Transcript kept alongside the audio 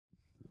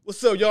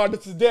What's up, y'all?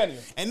 This is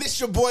Daniel. And this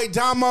your boy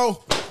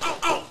Damo.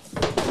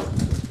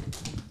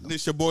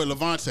 This your boy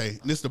Levante.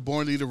 And this the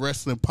Born Leader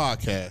Wrestling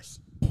Podcast.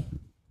 I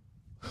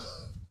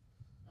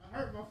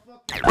hurt my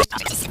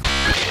fucking...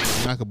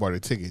 I could buy the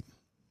ticket.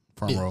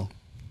 Front row.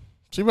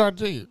 She bought a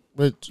ticket,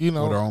 but you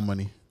know, With her own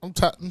money. I'm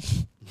tired.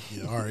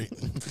 Yeah, all right.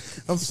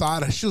 I'm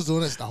sorry. She was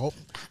doing this the whole.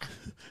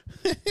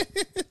 And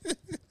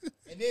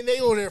then they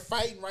over there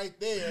fighting right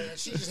there, and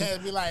she just had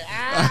to be like,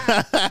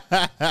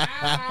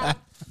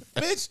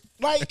 bitch.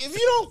 Like, if you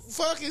don't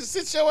fucking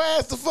sit your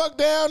ass the fuck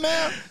down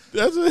now,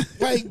 That's it.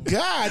 like,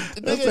 God, That's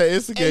nigga, that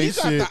instigate and you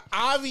got shit. the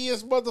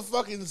obvious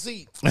motherfucking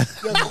seat.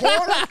 The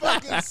corner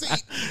fucking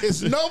seat.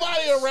 There's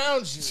nobody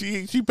around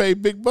you. She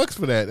paid big bucks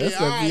for that. That's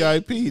Yeah,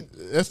 that VIP.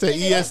 That's that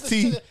Nigga, that's the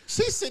EST. shit.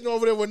 She's sitting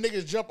over there when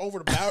niggas jump over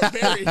the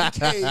barricade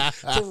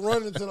to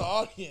run into the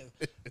audience.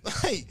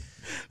 Like,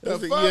 That's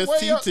the fuck,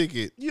 where EST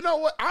ticket. You know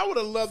what? I would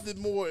have loved it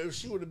more if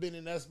she would have been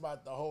in that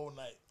spot the whole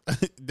night.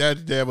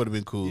 that would have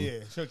been cool. Yeah,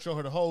 show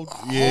her the whole...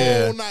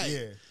 Yeah. Whole night.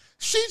 Yeah.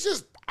 She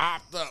just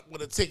opted up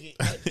with a ticket.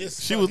 Like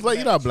this She was fucking late.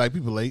 You know how match. black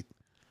people late.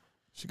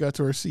 She got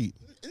to her seat.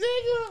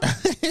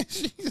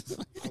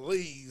 Nigga,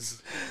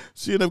 please.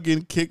 She ended up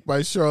getting kicked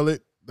by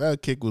Charlotte.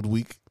 That kick was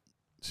weak.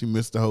 She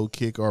missed the whole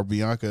kick, or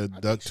Bianca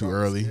ducked too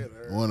early.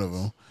 One of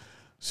them.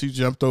 She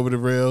jumped over the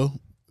rail,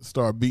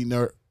 started beating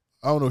her.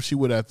 I don't know if she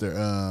went after.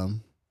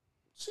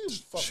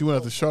 She went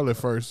after Charlotte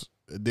first.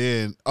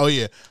 Then, oh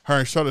yeah, her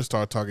and Charlotte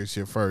started talking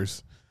shit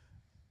first.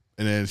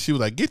 And then she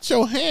was like, "Get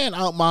your hand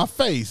out my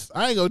face.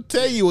 I ain't gonna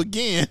tell you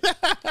again."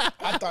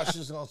 I thought she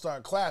was gonna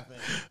start clapping.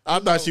 I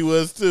thought she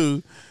was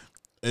too.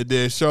 And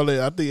then Charlotte,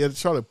 I think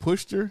Charlotte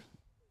pushed her.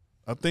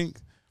 I think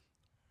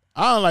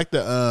I don't like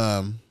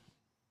the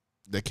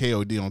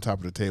KOD on top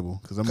of the table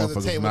because them motherfuckers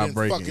was not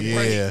breaking.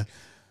 Yeah,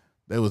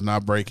 they was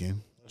not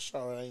breaking.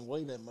 Charlotte ain't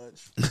weigh that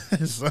much.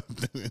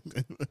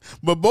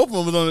 But both of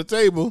them was on the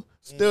table.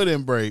 Still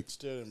didn't break.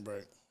 Still didn't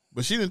break.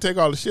 But she didn't take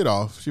all the shit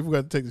off. She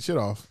forgot to take the shit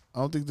off. I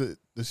don't think the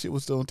shit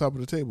was still on top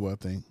of the table, I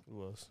think. It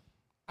was.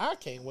 I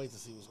can't wait to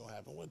see what's gonna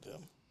happen with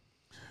them.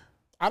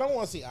 I don't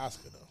want to see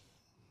Oscar though.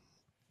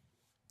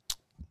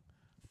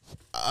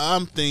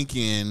 I'm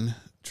thinking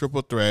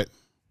triple threat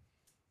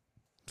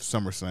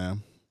SummerSlam.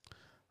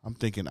 I'm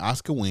thinking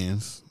Oscar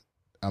wins.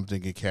 I'm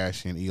thinking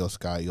cash in Io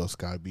Sky. Io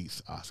Sky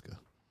beats Oscar.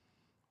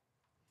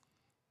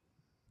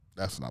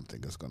 That's what I'm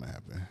thinking is going to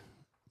happen.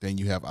 Then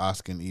you have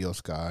Oscar and Io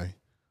Sky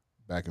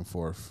back and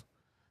forth.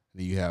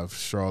 Then you have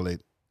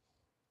Charlotte.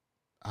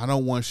 I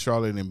don't want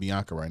Charlotte and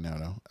Bianca right now,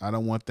 though. I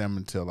don't want them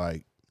until,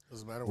 like,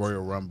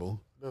 Royal Rumble.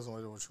 Doesn't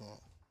matter what you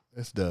want.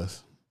 This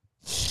does.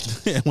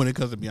 When it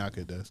comes to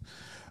Bianca, it does.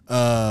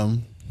 But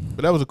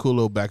that was a cool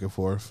little back and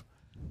forth.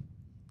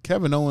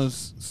 Kevin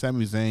Owens,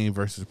 Sami Zayn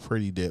versus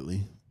Pretty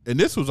Deadly. And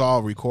this was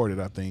all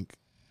recorded, I think.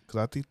 Because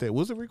I think that...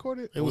 Was it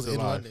recorded? It was in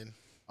live? London.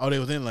 Oh, they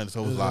was in London,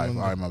 so it was live.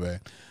 All right, my bad.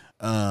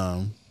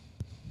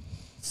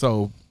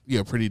 So,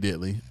 yeah, Pretty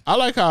Deadly. I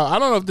like how... I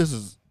don't know if this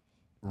is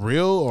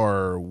real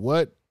or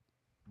what,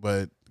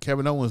 but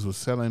Kevin Owens was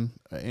selling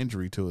an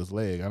injury to his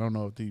leg. I don't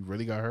know if he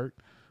really got hurt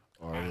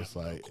or it's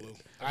like...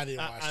 I didn't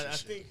watch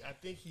this shit. I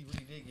think he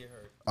really did get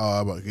hurt.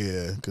 Oh,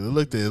 yeah, because it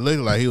looked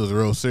like he was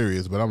real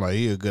serious, but I'm like,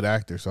 he a good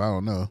actor, so I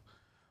don't know.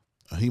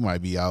 He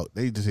might be out.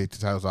 They just take the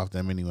titles off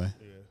them anyway.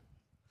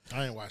 Yeah.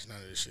 I ain't watch none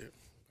of this shit.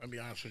 I'll be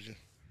honest with you.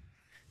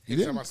 You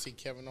Every time didn't? I see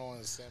Kevin Owens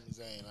and Sami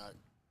Zayn, I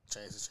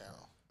change the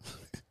channel.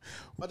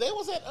 But they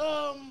was at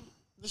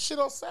the shit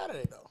on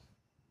Saturday though.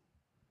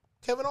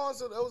 Kevin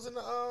Owens was in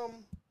the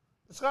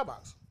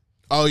skybox.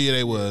 Oh yeah,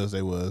 they was.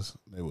 It was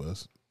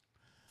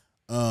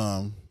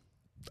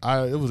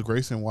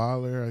Grayson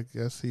Wilder. I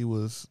guess he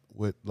was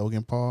with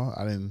Logan Paul.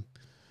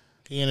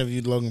 He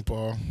interviewed Logan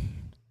Paul.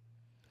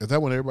 Is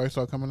that when everybody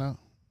started coming out?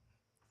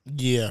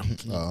 Yeah,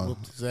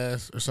 whooped his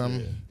ass or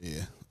something.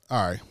 Yeah.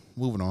 All right,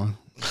 moving on.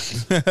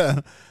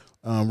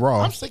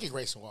 Raw. I'm sick of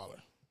Grayson Waller.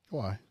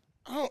 Why?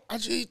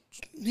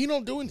 He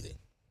don't do anything.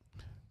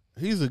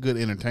 He's a good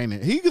entertainer.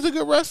 He's a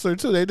good wrestler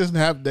too. They just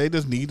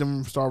need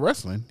him to start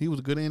wrestling. He was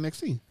good in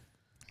NXT.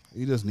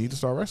 He just need to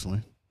start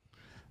wrestling.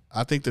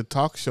 I think the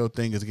talk show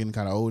thing is getting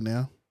kind of old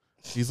now.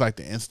 He's like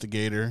the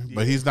instigator,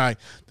 but he's not.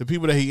 The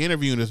people that he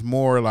interviewing is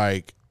more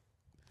like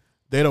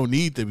they don't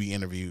need to be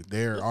interviewed.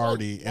 They're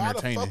already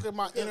entertaining. Why the fuck am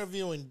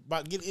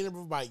I getting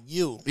interviewed by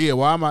you? Yeah,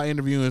 why am I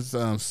interviewing?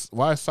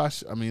 Why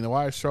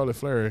is Charlotte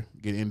Flair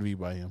getting interviewed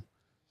by him?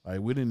 Like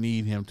we didn't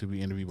need him to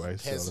be interviewed by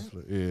Charlotte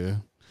Flair.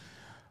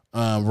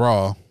 Yeah.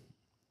 Raw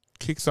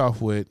kicks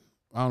off with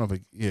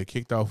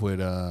kicked off with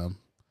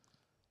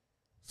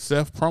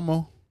Seth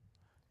promo.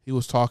 He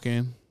was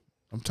talking.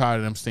 I'm tired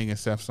of them singing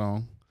Seth's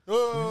song.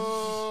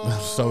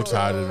 I'm so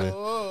tired of it.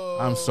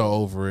 I'm so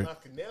over it.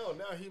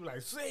 Now he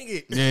like, sing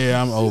it.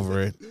 Yeah, I'm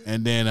over it.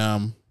 And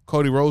then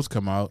Cody Rhodes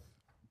come out.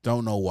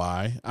 Don't know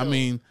why. I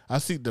mean, I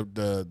see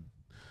the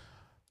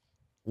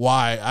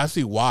why. I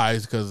see why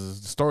is because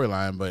of the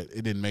storyline, but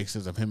it didn't make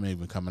sense of him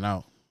even coming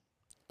out.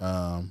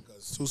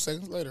 2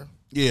 seconds later.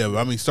 Yeah,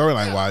 I mean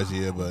storyline wise,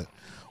 yeah, but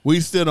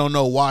we still don't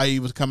know why he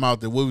was come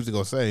out there. What was he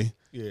gonna say?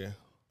 Yeah.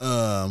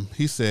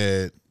 He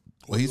said,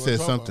 Well, he said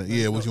something.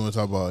 Yeah, what you want to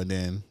talk about? And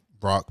then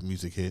Brock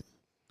music hit.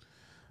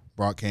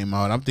 Brock came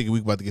out. I'm thinking we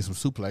about to get some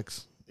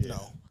suplex. Yeah.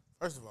 No.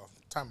 First of all,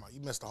 time out.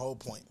 You missed the whole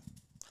point.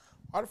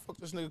 Why the fuck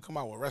this nigga come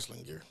out with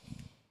wrestling gear?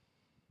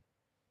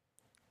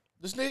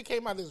 This nigga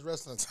came out in his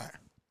wrestling attire.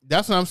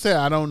 That's what I'm saying.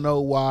 I don't know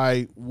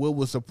why. What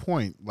was the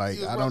point?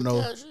 Like, I don't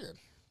know.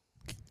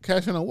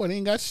 Cash in on what? He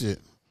ain't got shit.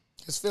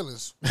 His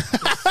feelings. His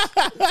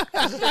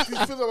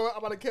feelings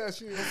about to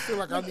cash in. I feel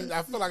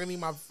like I need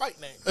my fight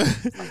name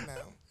right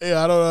now.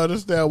 Yeah, I don't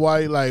understand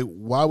why. Like,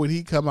 why would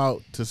he come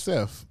out to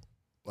Seth?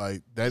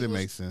 Like, that didn't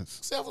make sense.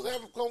 Seth was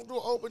having to come do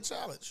an open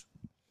challenge.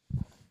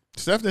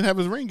 Seth didn't have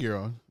his ring gear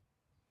on.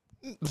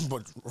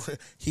 But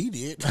he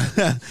did.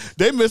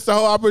 They missed the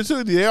whole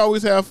opportunity. They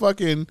always have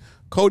fucking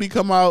Cody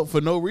come out for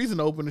no reason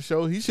to open the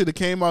show. He should have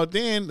came out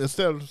then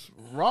instead of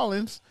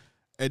Rollins,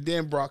 and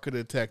then Brock could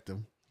have attacked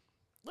him.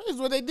 That's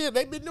what they did.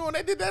 They did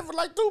that for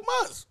like 2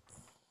 months.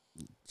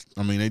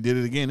 I mean, they did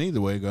it again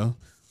either way, go.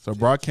 So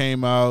Brock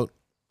came out.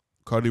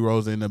 Cody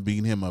Rhodes ended up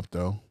beating him up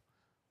though.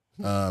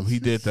 He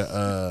did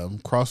the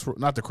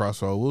not the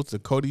crossroad. What was the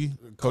Cody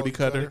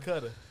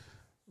cutter?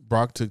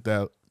 Brock took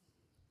that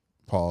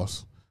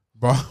pause.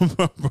 Brock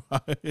took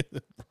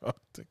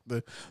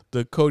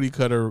the Cody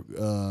cutter.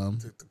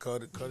 Took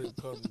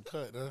the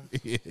cut, huh?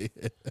 Yeah.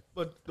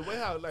 But the way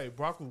how like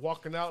Brock was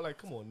walking out, like,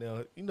 come on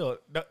now, you know,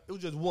 it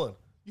was just one.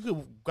 You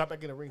could got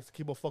back in the ring to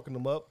keep on fucking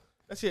them up.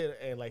 That shit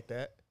ain't like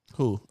that.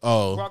 Who?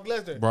 Oh, Brock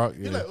Lesnar. Brock,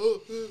 He yeah.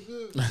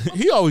 like,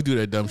 He always do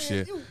that dumb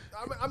shit.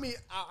 I mean,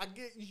 I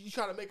get you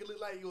trying to make it look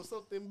like you or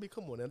something. But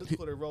come on now, this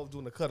Cody Rhodes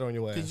doing the cutter on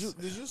your ass.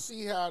 Did you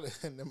see how the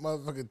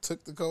motherfucker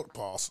took the coat?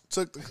 Pause.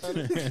 Took the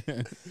cutter.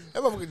 That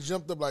motherfucker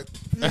jumped up like,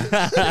 No,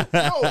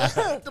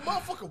 the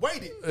motherfucker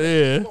waited.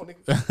 Yeah. Come on,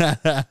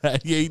 nigga.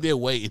 Yeah, he did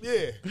wait.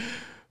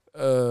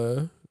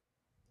 Yeah.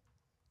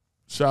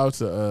 Shout out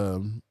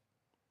to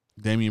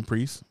Damian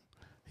Priest.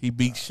 He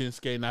beat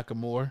Shinsuke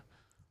Nakamura.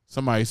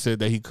 Somebody said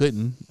that he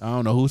couldn't. I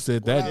don't know who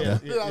said that.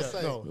 What did I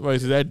say? No. Somebody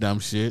said that dumb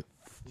shit.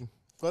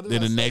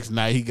 Then the next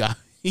night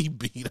he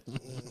beat him.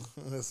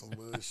 That's some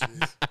bullshit.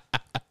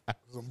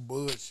 Some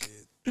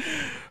bullshit.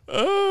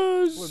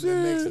 Oh It was shit! the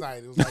next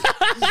night. It was like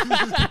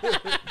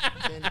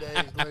 10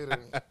 days later.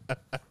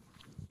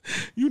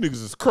 You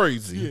niggas is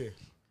crazy.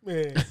 Yeah,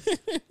 man.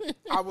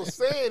 I was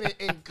saying it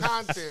in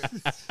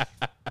context,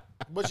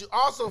 but you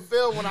also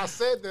feel when I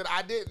said that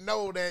I didn't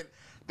know that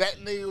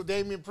nigga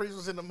Damian Priest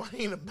was in the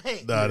Money in the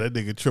Bank. Nah, that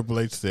nigga Triple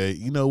H said,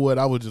 you know what?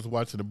 I was just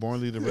watching the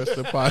Born Leader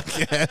Wrestling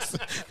podcast,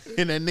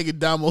 and that nigga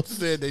Damo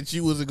said that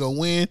you wasn't gonna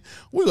win.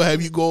 We gonna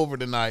have you go over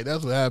tonight.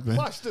 That's what happened.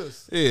 Watch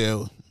this.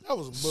 Yeah, That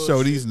was bullshit.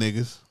 show these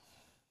niggas.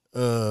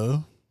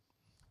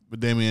 But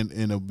Damian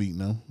ended up beating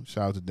them.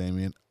 Shout out to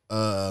Damian.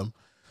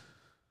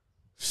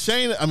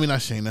 Shayna. I mean, not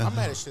Shayna. I'm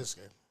mad at Shinsuke.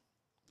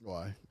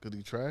 Why? Cause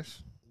he trash.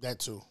 That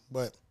too,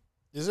 but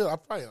is it? I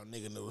probably on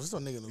nigga news. It's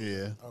on nigga news.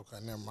 Yeah. Okay,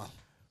 never mind.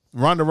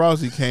 Ronda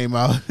Rousey came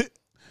out,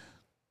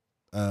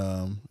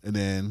 and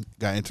then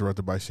got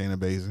interrupted by Shayna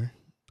Baszler,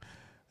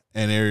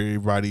 and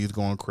everybody's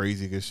going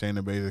crazy because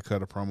Shayna Baszler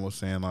cut a promo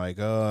saying like,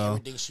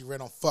 Everything she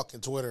read on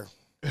fucking Twitter.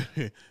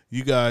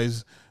 you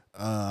guys,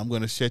 I'm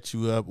gonna shut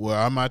you up. Well,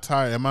 I'm not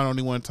tired. Am I the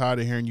only one tired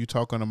of hearing you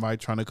talk on the mic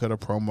trying to cut a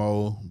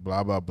promo?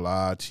 Blah blah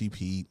blah. Cheap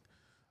heat.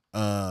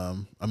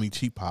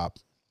 Cheap pop.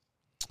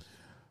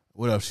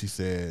 What else she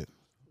said?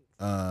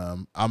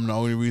 I'm the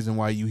only reason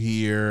why you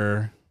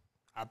here.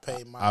 I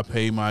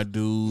pay my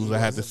dues. I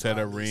had to set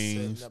up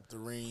rings. Setting up the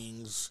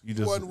rings. You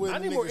just. I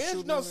need more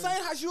answers. No, say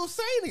how you were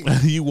saying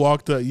it. You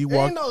walked up. You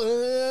walked.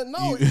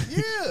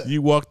 Yeah.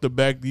 You walked the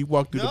back. You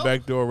walked through the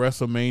back door of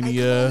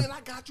WrestleMania. Hey, come on,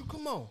 I got you.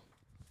 Come on.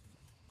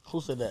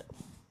 Who said that?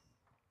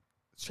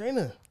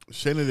 Shayna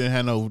didn't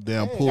have no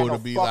damn pull to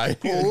be like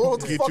get you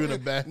in the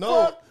back.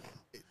 No.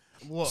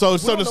 So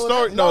the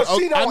story. No,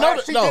 she I know.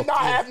 She did not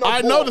have no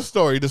I pull. know the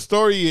story. The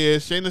story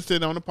is Shayna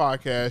said on the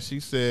podcast. She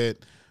said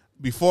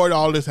before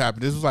all this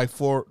happened. This was like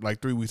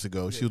 3 weeks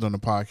ago. She was on the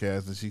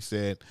podcast and she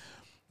said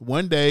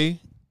one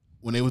day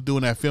when they was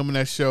doing that filming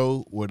that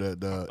show where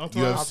the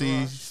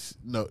UFC.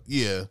 No,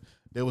 yeah,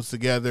 they was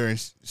together and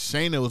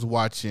Shayna was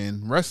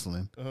watching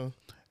wrestling.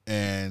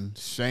 And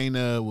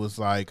Shayna was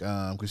like,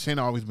 because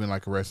Shayna always been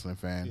like a wrestling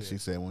fan. Yeah. She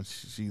said when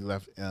she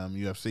left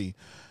UFC,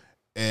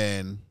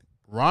 and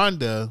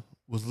Ronda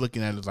was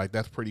looking at it like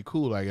that's pretty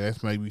cool. Like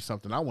that's maybe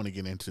something I want to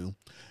get into.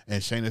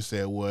 And Shayna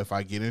said, well, if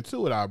I get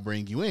into it, I'll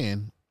bring you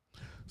in.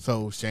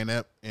 So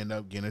Shayna ended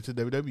up getting into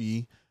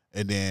WWE,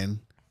 and then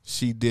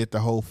she did the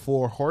whole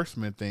 4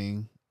 horsemen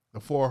thing. The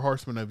 4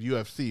 horsemen of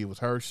UFC. It was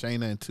her,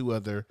 Shayna, and 2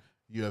 other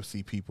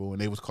UFC people, and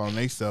they was calling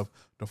themselves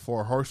the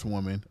 4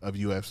 horsewomen of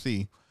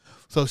UFC.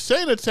 So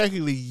Shayna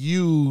technically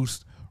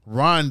used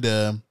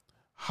Ronda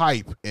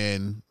hype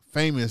and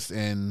famous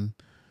and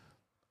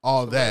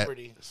all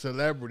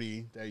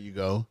celebrity, there you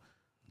go,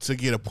 to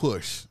get a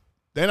push.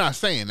 They're not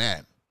saying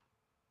that.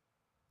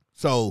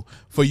 So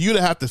for you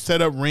to have to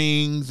set up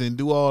rings and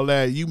do all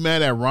that, you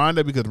mad at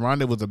Ronda because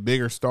Ronda was a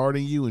bigger star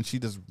than you and she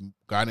just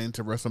got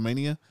into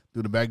WrestleMania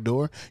through the back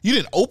door? You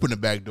didn't open the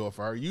back door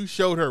for her. You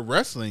showed her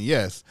wrestling,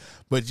 yes,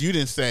 but you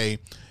didn't say,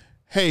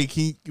 hey,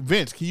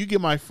 Vince, can you get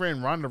my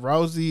friend Ronda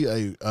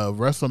Rousey a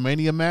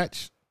WrestleMania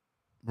match?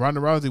 Ronda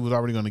Rousey was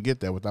already going to get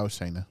that without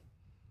Shayna.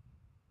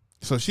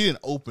 So she didn't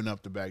open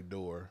up the back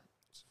door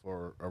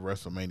for a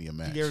WrestleMania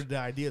match. She gave her the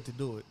idea to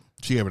do it.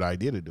 She gave her the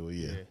idea to do it,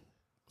 yeah.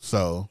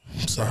 So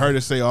for her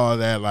to say all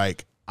that,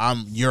 like,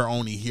 you're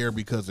only here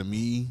because of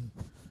me,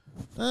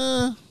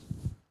 I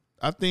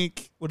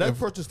think. Well, that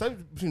first study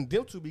between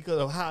them two because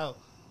of how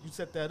you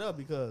set that up,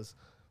 because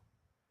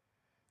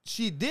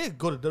she did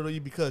go to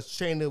WWE because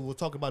Shayna was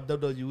talking about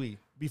WWE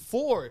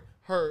before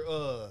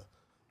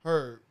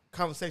her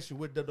conversation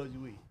with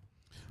WWE.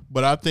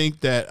 But I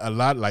think that a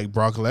lot, like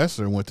Brock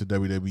Lesnar went to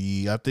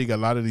WWE. I think a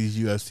lot of these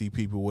UFC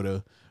people would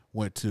have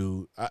went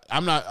to.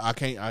 I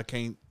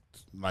can't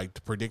like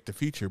to predict the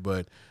future,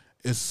 but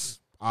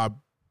I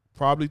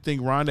probably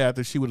think Ronda,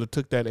 after she would have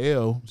took that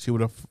L, she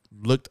would have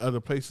looked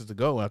other places to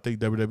go. I think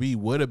WWE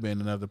would have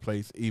been another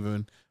place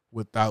even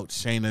without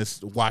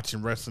Shayna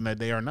watching wrestling that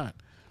day or not.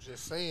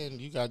 Just saying,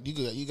 you got a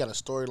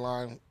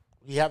storyline.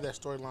 You have that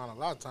storyline a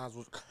lot of times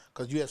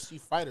because UFC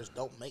fighters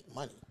don't make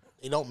money.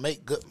 They don't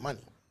make good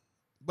money.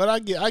 But I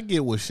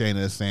get what Shayna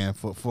is saying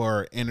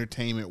for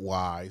entertainment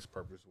wise,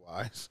 purpose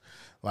wise.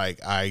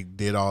 Like, I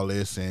did all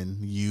this and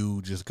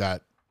you just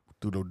got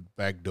through the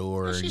back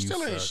door. And she and still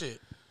you ain't suck. shit.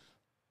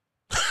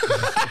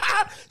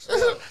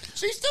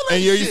 She still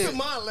ain't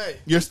shit.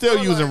 You're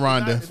still using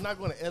Ronda. It's not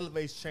going to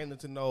elevate Shayna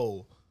to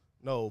no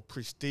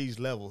prestige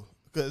level,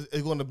 because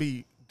it's going to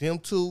be them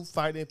two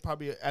fighting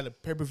probably at a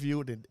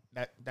pay-per-view. Then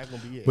that's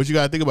going to be it. But you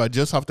got to think about it,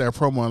 just off that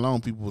promo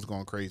alone, people was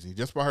going crazy.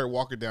 Just by her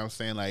walking down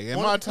saying, like, am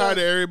I tired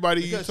of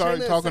everybody you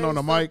started talking on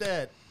the mic?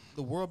 That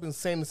the world been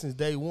saying this since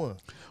day one.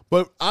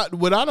 But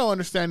what I don't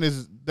understand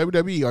is,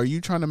 WWE, are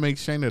you trying to make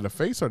Shayna the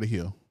face or the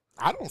heel?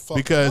 I don't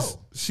fucking Because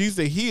know. she's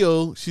the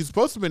heel. She's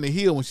supposed to be the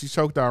heel when she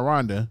choked out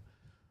Ronda.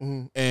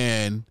 Mm-hmm.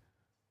 And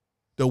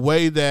the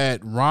way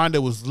that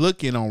Ronda was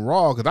looking on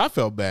Raw, because I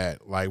felt bad.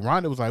 Like,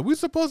 Ronda was like, we're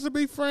supposed to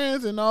be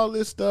friends and all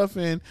this stuff,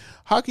 and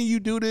how can you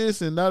do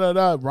this and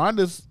da-da-da.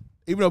 Ronda's,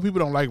 even though people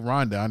don't like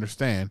Ronda, I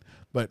understand,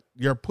 but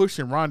you're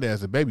pushing Ronda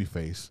as a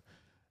babyface.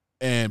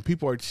 And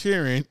people are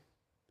cheering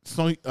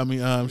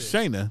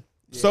Shayna.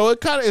 Yeah. So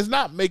it kind of is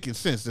not making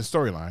sense, the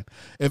storyline.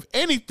 If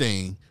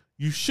anything,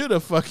 you should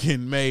have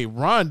fucking made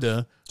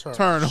Ronda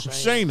turn on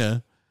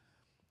Shayna.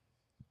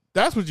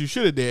 That's what you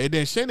should have did. And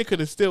then Shayna could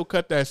have still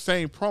cut that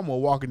same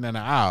promo walking down the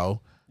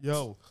aisle.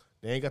 Yo,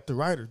 they ain't got the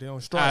writer. They on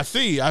strike. I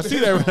see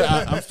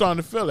that. I'm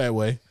starting to feel that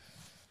way.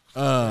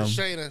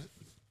 Shayna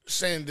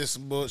this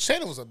bull.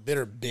 Shayna was a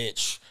bitter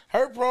bitch.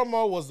 Her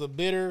promo was a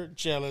bitter,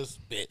 jealous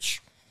bitch.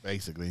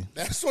 Basically.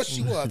 That's what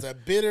she was, a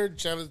bitter,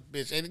 jealous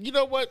bitch. And you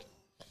know what?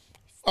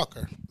 Fuck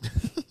her.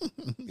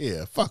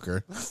 Yeah, fuck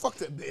her. Fuck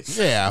that bitch.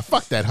 Yeah,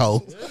 fuck that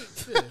hoe.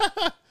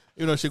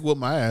 You know, she could whoop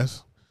my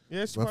ass.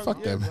 Yeah, but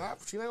fuck that.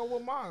 She ain't gonna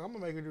whoop mine. I'm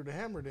gonna make her do the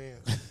hammer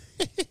dance.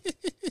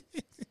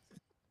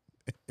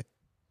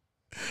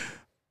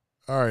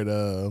 All right,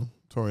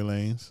 Tory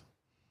Lanez.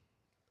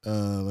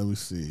 Let me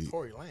see.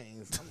 Tory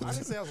Lanez. I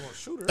didn't say I was gonna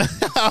shoot her.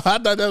 I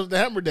thought that was the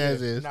hammer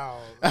dance. Is no.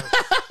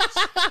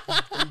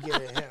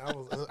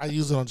 I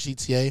used it on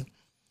GTA.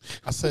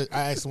 I asked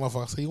the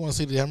motherfucker, I said, you want to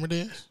see the hammer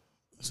dance?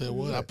 I said,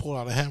 what? I pulled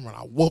out a hammer and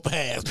I whoop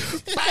ass.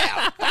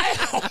 Bam, bam,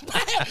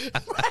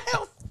 bam,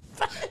 bam.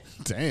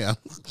 Damn,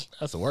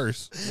 that's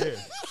worse. Yeah.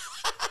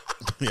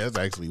 Yeah, that's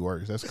actually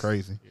worse. That's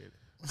crazy.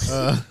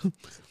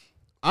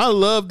 I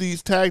love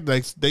these tag.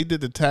 Like, they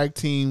did the tag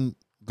team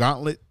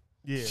gauntlet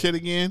shit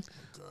again.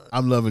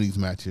 I'm loving these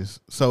matches.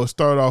 So it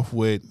started off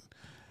with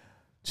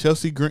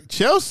Chelsea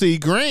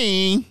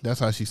Green. That's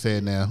how she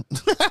said now.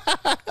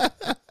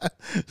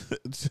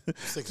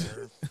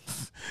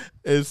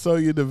 It's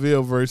Sonya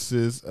Deville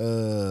versus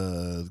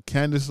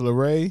Candice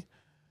LeRae.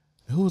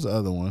 Who was the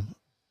other one?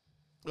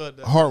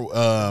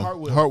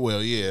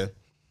 Hartwell, yeah.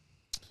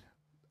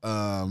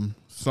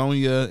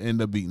 Sonya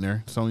ended up beating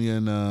her. Sonya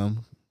and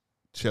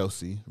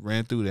Chelsea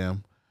ran through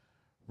them.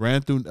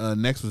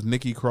 Next was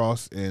Nikki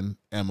Cross and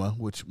Emma,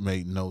 which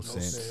made no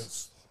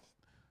sense.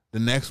 The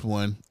next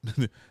one,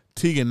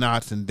 Tegan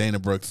Knox and Dana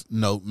Brooks,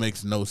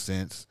 makes no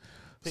sense.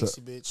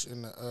 Pixie bitch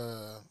and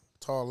the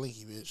tall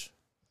linky bitch.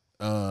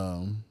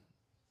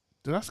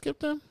 Did I skip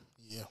them?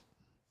 Yeah.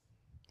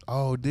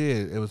 Oh,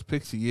 it was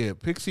Pixie. Yeah,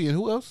 Pixie and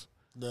who else?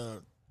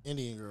 The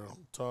Indian girl,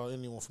 tall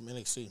Indian one from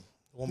NXT.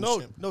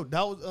 No,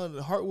 that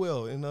was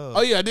Hartwell and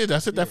Oh yeah, I did. I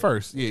said that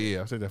first.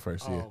 Yeah, I said that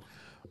first. Yeah.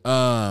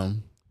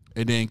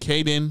 And then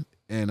Kaden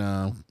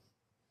and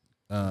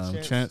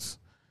Chance.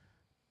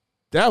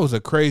 That was a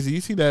crazy.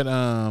 You see that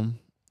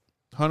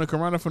Hunter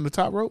Carano from the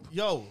top rope?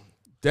 Yo,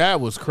 that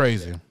was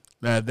crazy.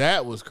 Now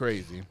that was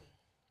crazy.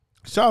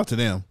 Shout out to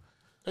them.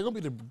 They're gonna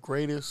be the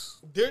greatest.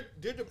 They're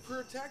the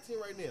pure tag team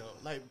right now.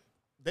 Like,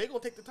 they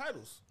gonna take the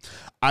titles.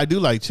 I do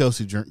like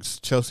Chelsea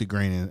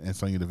Green and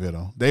Sonya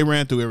Deville. They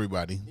ran through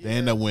everybody. Yeah. They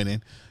ended up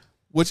winning,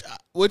 which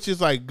is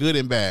like good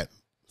and bad.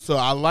 So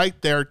I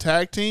like their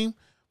tag team,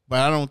 but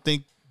I don't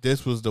think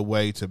this was the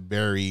way to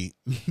bury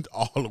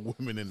all the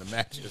women in the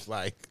matches.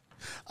 Like,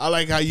 I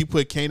like how you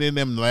put Kane in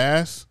them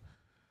last,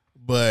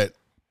 but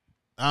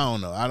I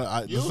don't know.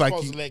 I You just were like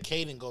supposed to let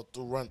Kaden go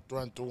through, run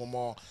through them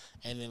all,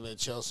 and then let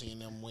Chelsea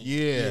and them win.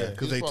 yeah,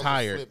 because You they supposed to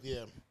tired. flip,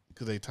 yeah,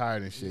 Because they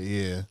tired and shit.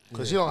 Yeah.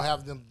 because you don't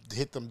have them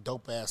hit them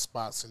dope ass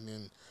spots, and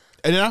then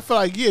And then I feel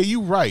like, yeah,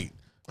 you right.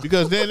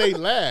 Because then they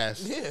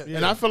last. Yeah.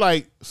 And I feel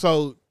like,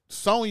 so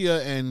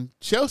Sonya and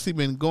Chelsea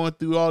been going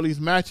through all these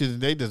matches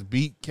and they just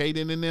beat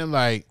Kaden and them,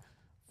 like,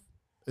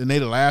 and they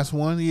the last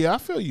one. Yeah, I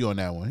feel you on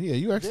that one. Yeah,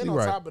 you actually then on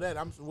right. top of that,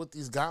 I'm with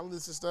these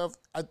gauntlets and stuff.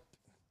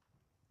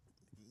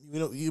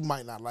 You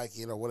might not like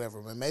it or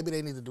whatever, but maybe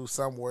they need to do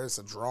something where it's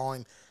a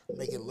drawing,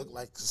 make it look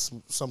like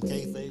some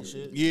kayfabe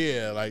shit.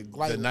 Yeah, like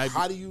the night.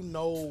 How do you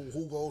know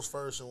who goes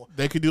first? And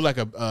They could do like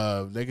a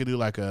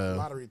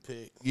lottery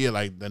pick. yeah,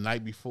 like the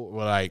night before,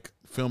 or like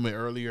film it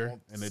earlier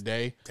in the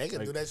day. They can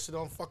like, do that shit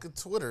on fucking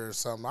Twitter or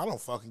something. I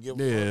don't fucking give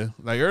a Yeah, fuck.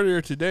 like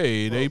earlier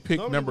today, they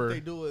picked Normally number. What they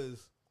do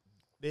is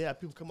they have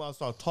people come out and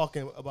start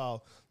talking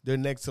about their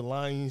next in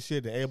line and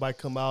shit, and everybody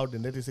come out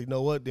and then they say, you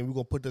know what? Then we're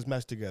gonna put this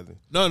match together.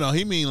 No,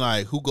 he mean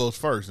like who goes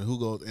first and who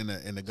goes in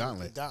the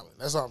gauntlet. Gauntlet.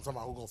 That's what I'm talking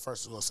about. Who goes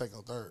first, who goes second,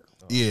 or third.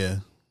 Yeah,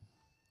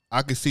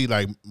 I could see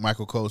like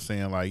Michael Cole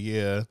saying like,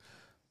 yeah,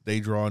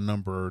 they draw a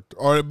number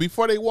or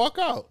before they walk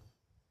out,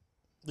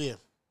 Yeah.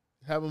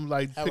 have them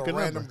like Have pick a a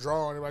random number.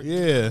 draw. And like,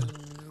 Yeah,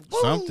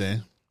 boom.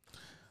 something.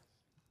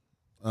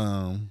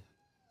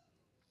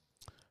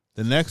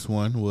 The next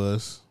one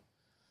was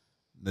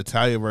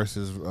Natalya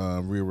versus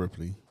Rhea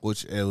Ripley,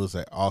 which it was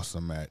an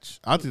awesome match.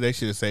 I think they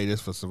should have saved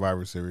this for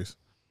Survivor Series.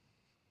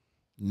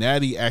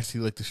 Natty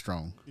actually looked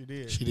strong. You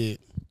did. She did.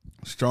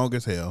 Strong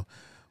as hell.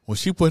 When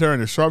she put her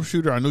in the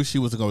sharpshooter, I knew she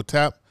was going to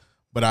tap,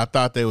 but I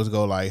thought they was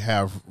going to like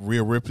have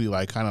Rhea Ripley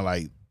like kind of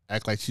like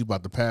act like she's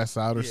about to pass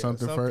out or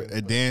something first,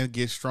 and then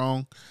get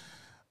strong.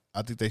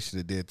 I think they should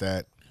have did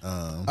that.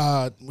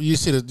 You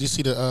see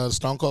the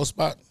Stone Cold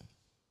spot,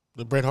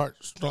 the Bret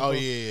Hart. Stone Cold?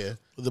 Yeah.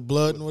 With the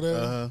blood and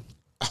whatever.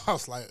 I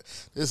was like,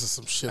 this is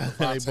some shit.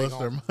 Levante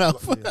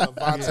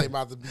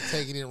about to be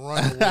taking it and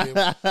running with him.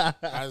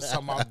 I was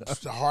talking about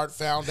the Heart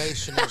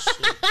Foundation and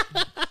shit.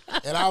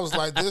 And I was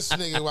like, this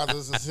nigga about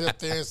to sit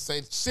there and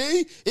say,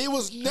 see, it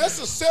was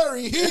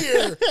necessary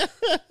here.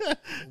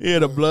 Yeah,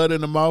 the blood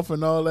in the mouth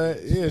and all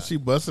that. Yeah, she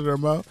busted her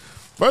mouth.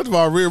 First of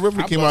all, Rhea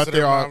Ripley came out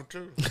there all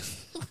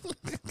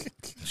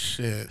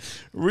shit.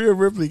 Rhea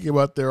Ripley came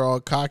out there all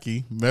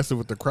cocky, messing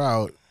with the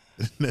crowd.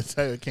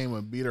 Natalya came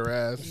and beat her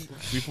ass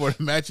before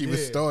the match even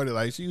started.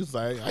 Like she was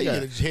like, I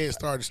got a head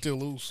started still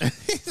loose.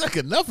 He's like,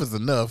 enough is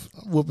enough.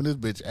 I'm whooping this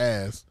bitch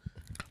ass.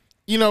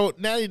 You know,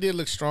 Natty did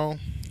look strong,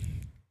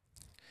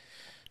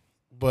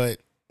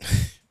 but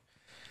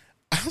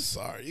I'm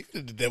sorry, you could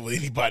have did that with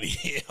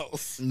anybody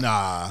else.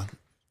 Nah,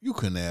 you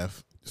couldn't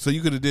have. So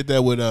you could have did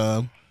that with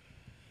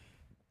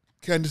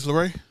Candice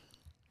LeRae.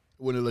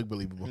 Wouldn't it look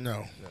believable?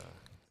 No.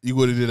 You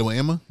would have did it with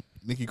Emma,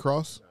 Nikki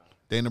Cross,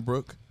 Dana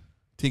Brooke,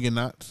 Tegan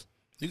Knox.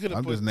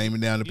 I'm just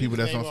naming down the people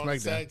that's on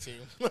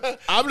SmackDown.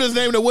 I'm just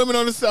naming the women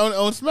on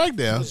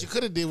SmackDown. What you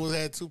could have did was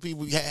had two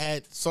people. You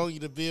had Sonya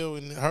Deville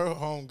and her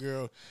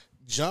homegirl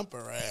jump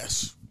her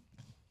ass.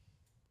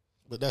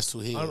 But that's two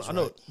heels. I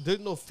know. Right? There's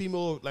no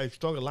female like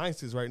strong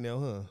alliances right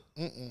now,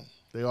 huh?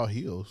 They all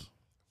heels.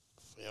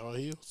 They all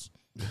heels.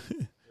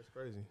 That's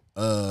crazy.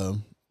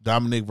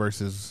 Dominic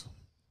versus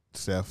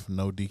Seth,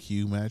 no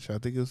DQ match. I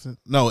think it was.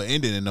 No, it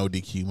ended in no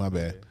DQ. My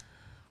bad.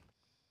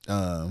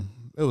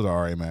 It was an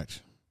alright match.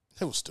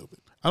 It was stupid.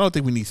 I don't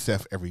think we need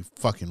Seth every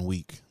fucking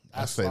week.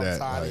 I say that. I'm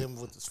tired of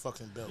him with this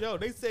fucking belt. Yo,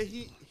 they say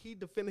he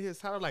defended his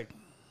title like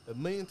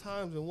 1 million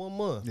times in 1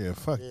 month. Yeah,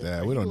 fuck that.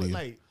 Like, We don't need.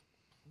 Like,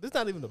 this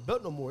not even a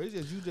belt no more. It's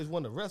just you just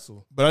want to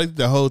wrestle. But I think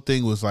the whole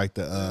thing was like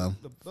the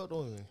belt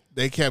only.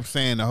 They kept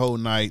saying the whole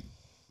night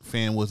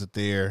Fan wasn't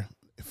there.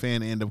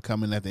 Fan ended up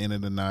coming at the end of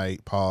the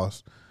night.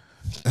 Pause.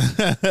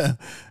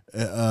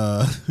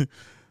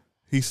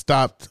 He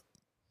stopped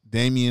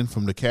Damien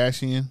from the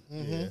cash in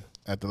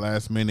at the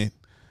last minute.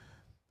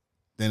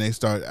 Then they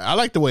started. I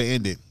like the way it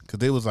ended because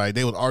they was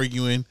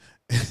arguing.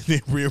 And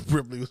then Rhea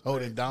Ripley was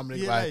holding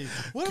Dominic like,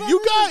 what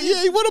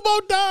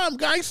about Dom?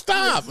 Guys,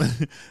 stop.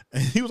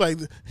 And he was like,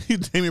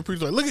 Damien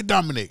Priest was like, look at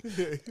Dominic.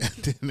 And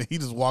then he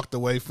just walked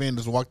away. Finn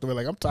just walked away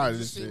like, I'm tired of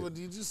this shit.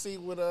 Did you see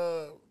what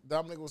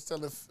Dominic was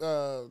telling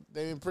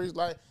Damien Priest?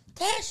 Like,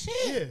 cash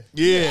in.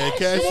 Yeah,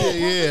 cash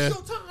in, yeah.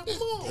 Come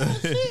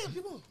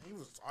on. He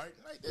was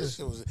like, this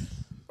shit was...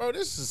 Bro,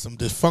 this is some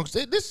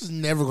dysfunction. This is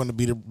never going to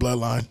be the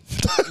bloodline.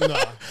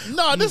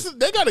 No,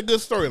 they got a good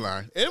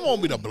storyline. It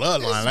won't be the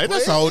bloodline. Like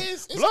that's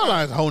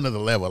bloodline's a whole nother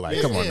level.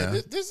 Like, come on now.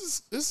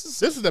 This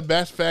is the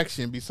best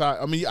faction. Besides,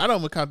 I mean, I don't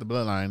even count the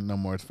bloodline no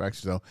more as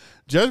faction. So,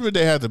 Judgment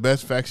Day has the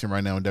best faction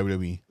right now in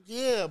WWE.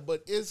 Yeah,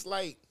 but it's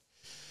like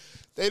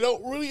they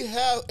don't really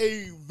have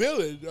a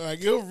villain. Like,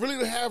 they don't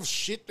really have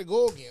shit to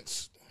go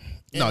against.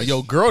 No,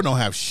 your girl don't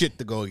have shit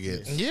to go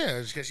against.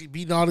 Yeah, because she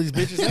beating all these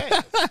bitches'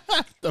 ass.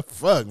 The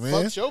fuck,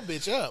 man? Fucked your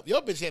bitch up.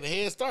 Your bitch had a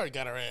head start and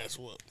got her ass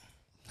whooped.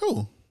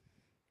 Who?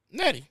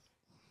 Natty.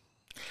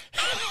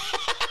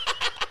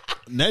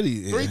 Natty.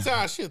 Yeah. 3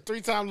 times. She a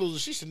 3-time loser.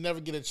 She should never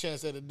get a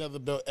chance at another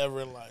belt ever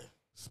in life.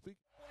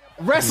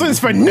 Wrestling's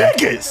for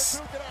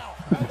niggas.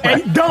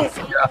 And don't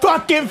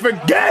fucking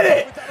forget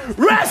it.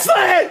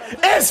 Wrestling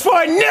is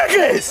for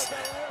niggas.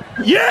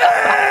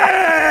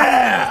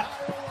 Yeah!